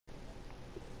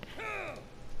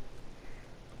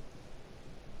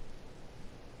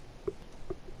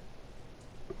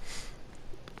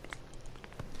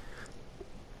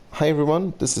Hi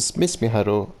everyone, this is Miss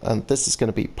Miharu, and this is going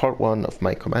to be part 1 of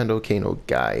my Commando Kano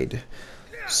guide.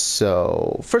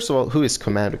 So, first of all, who is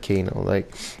Commando Kano?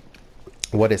 Like,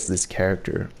 what is this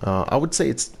character? I would say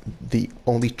it's the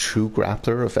only true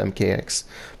grappler of MKX,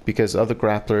 because other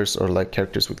grapplers or like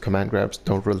characters with command grabs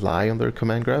don't rely on their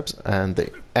command grabs,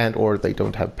 or they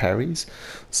don't have parries.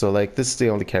 So, like, this is the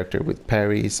only character with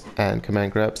parries and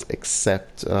command grabs,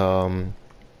 except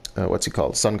what's he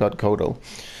called? Sun God Kodo.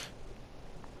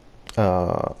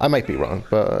 I might be wrong,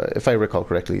 but if I recall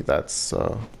correctly, that's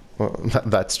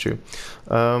that's true.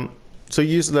 So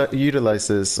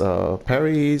utilizes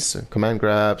parries, command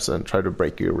grabs, and try to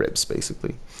break your ribs,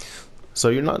 basically. So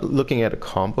you're not looking at a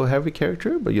combo-heavy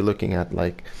character, but you're looking at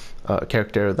like a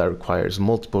character that requires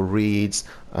multiple reads,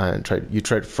 and you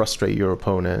try to frustrate your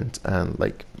opponent and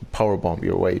like powerbomb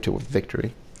your way to a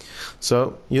victory.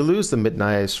 So you lose the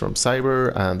mid-knives from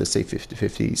Cyber and the safe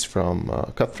 50-50s from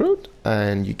Cutthroat,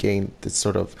 and you gain this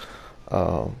sort of,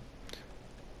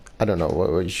 I don't know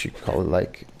what you should call it,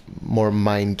 like more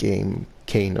mind game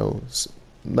Kanos.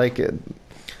 Like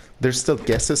there's still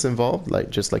guesses involved, like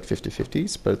just like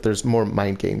 50-50s, but there's more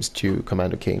mind games to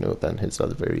Commando Kano than his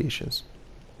other variations.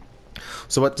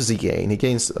 So what does he gain? He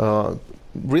gains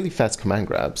really fast command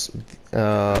grabs.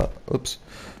 Oops.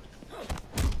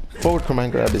 Forward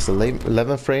command grab is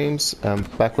 11 frames,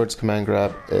 backwards command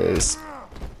grab is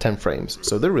 10 frames,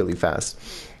 so they're really fast,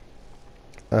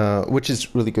 which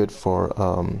is really good for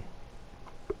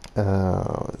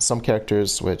some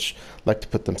characters which like to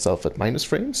put themselves at minus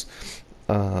frames,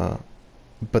 but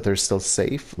they're still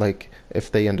safe. Like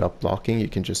if they end up blocking, you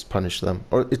can just punish them,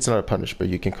 or it's not a punish, but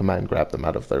you can command grab them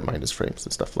out of their minus frames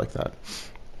and stuff like that.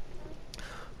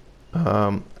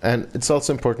 And it's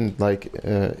also important, like,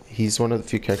 he's one of the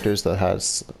few characters that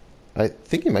has, I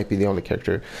think he might be the only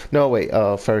character. No, wait,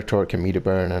 Ferritor can meter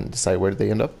burn and decide where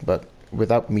they end up, but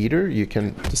without meter, you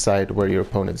can decide where your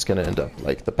opponent's going to end up.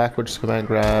 Like the backwards command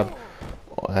grab,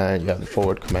 and you have the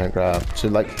forward command grab to,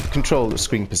 like, control the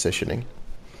screen positioning.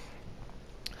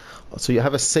 So you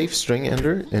have a safe string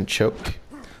ender and choke.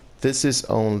 This is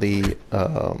only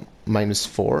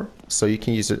 -4, so you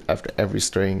can use it after every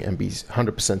string and be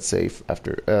 100% safe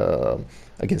after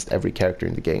against every character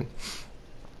in the game.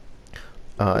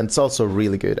 And it's also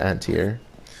really good anti-air,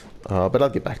 but I'll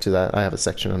get back to that. I have a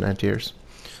section on anti-airs.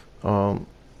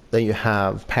 Then you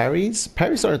have parries.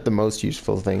 Parries aren't the most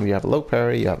useful thing. You have a low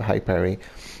parry, you have a high parry,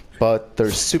 but they're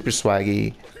super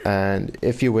swaggy, and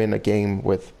if you win a game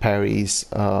with parries,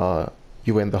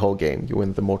 you win the whole game. You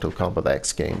win the Mortal Kombat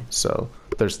X game. So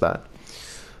there's that.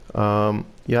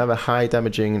 You have a high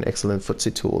damaging and excellent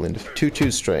footsie tool in the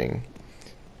 2-2 string.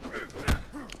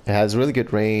 It has really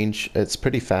good range. It's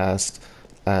pretty fast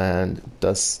and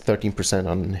does 13%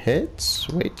 on hits.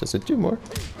 Wait, does it do more?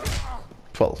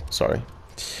 12, sorry.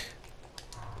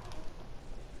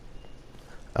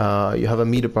 You have a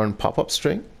meter burn pop-up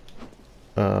string,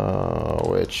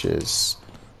 which is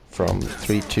from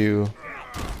 3-2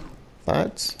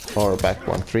 that, or back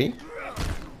 1-3.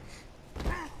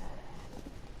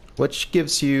 Which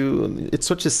gives you, it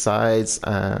switches sides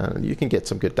and you can get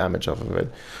some good damage off of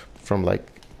it from like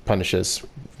punishes,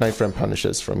 9-frame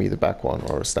punishes from either back 1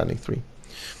 or standing 3.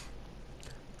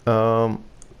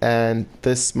 And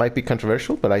this might be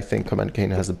controversial, but I think Commando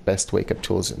Kano has the best wake-up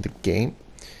tools in the game.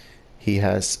 He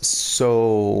has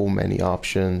so many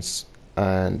options,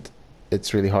 and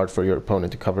it's really hard for your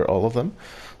opponent to cover all of them.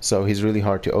 So he's really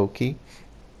hard to Oki,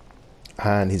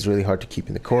 and he's really hard to keep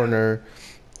in the corner.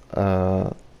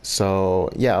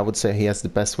 So yeah, I would say he has the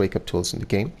best wake-up tools in the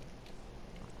game.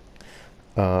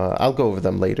 I'll go over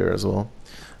them later as well.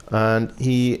 And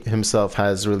he himself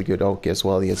has really good Oki as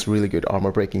well. He has really good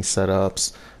armor breaking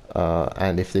setups.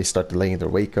 And if they start delaying their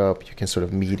wake-up, you can sort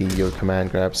of meaty your command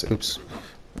grabs. Oops.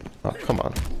 Oh, come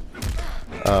on.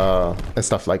 And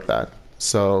stuff like that.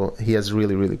 So he has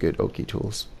really, really good Oki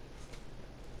tools.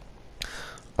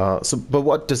 But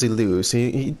what does he lose?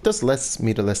 He does less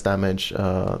damage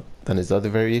than his other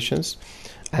variations,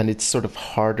 and it's sort of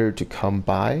harder to come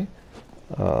by.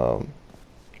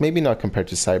 Maybe not compared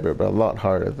to Cyber, but a lot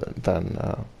harder than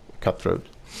Cutthroat.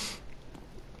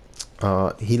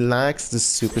 He lacks the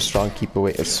super strong keep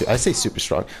away. I say super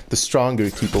strong, the stronger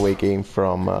keep away game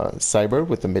from Cyber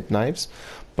with the mid knives,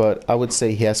 but I would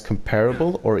say he has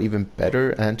comparable or even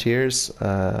better anti-airs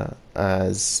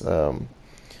as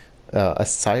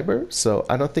Cyber, so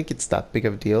I don't think it's that big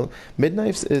of a deal.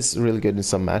 Mid-Knives is really good in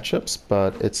some matchups,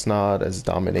 but it's not as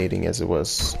dominating as it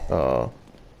was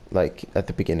like at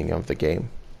the beginning of the game.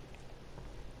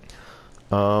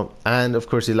 And of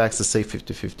course he lacks the safe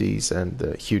 50-50s and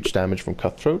the huge damage from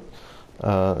Cutthroat.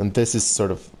 And this is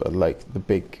sort of like the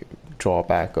big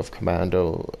drawback of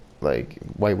Commando. Like,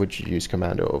 why would you use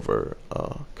Commando over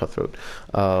Cutthroat?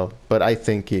 But I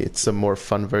think it's a more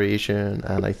fun variation,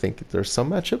 and I think there's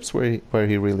some matchups where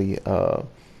he really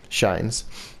shines.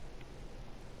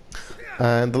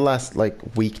 And the last like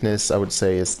weakness I would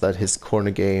say is that his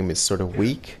corner game is sort of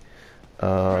weak.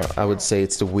 I would say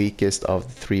it's the weakest of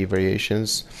the three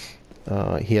variations.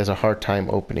 He has a hard time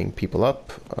opening people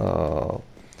up.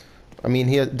 I mean,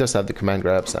 he does have the command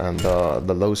grabs and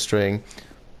the low string,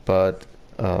 but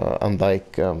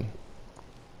unlike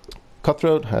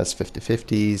Cutthroat has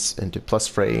 50-50s into plus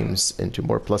frames, into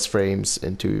more plus frames,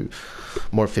 into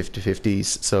more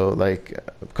 50-50s. So like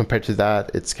compared to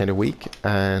that, it's kind of weak.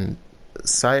 And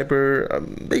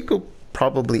Cyber, they go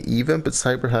probably even, but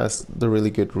Cyber has the really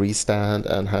good restand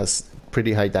and has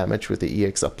pretty high damage with the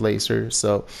EX up laser.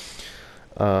 So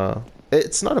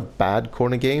it's not a bad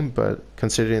corner game, but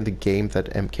considering the game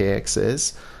that MKX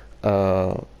is,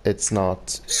 it's not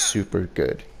super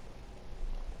good.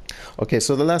 Okay,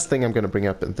 so the last thing I'm going to bring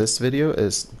up in this video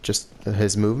is just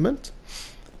his movement.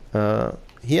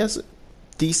 He has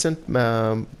decent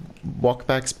walk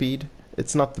back speed.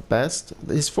 It's not the best.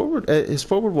 His forward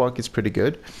walk is pretty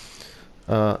good.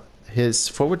 His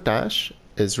forward dash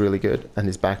is really good, and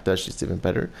his back dash is even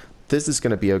better. This is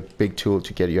going to be a big tool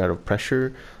to get you out of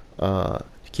pressure, to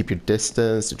keep your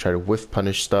distance, to try to whiff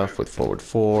punish stuff with forward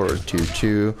 4 or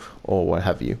 2-2 or what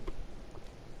have you.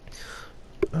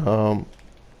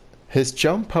 His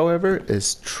jump, however,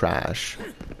 is trash.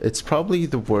 It's probably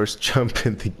the worst jump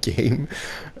in the game.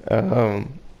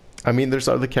 I mean, there's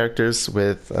other characters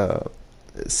with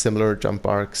similar jump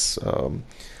arcs,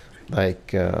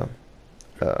 like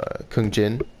Kung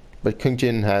Jin, but Kung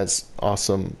Jin has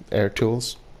awesome air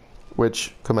tools,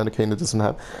 which Commando Kano doesn't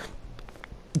have.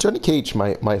 Johnny Cage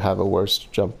might have a worse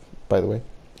jump, by the way.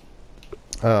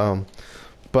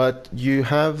 But you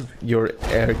have your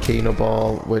air Kano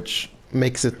ball, which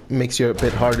makes you a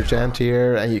bit harder to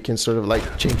anti-air, and you can sort of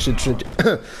like change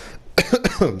the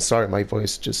sorry, my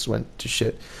voice just went to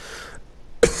shit.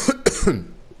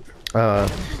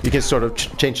 You can sort of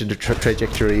change the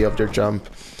trajectory of their jump.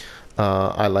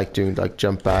 I like doing like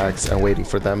jump backs and waiting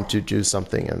for them to do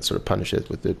something and sort of punish it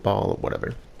with the ball or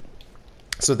whatever.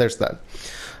 So there's that.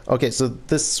 Okay, so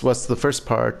this was the first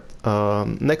part.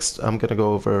 Next, I'm gonna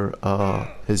go over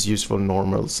his useful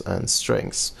normals and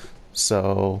strengths.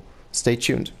 So stay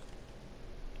tuned.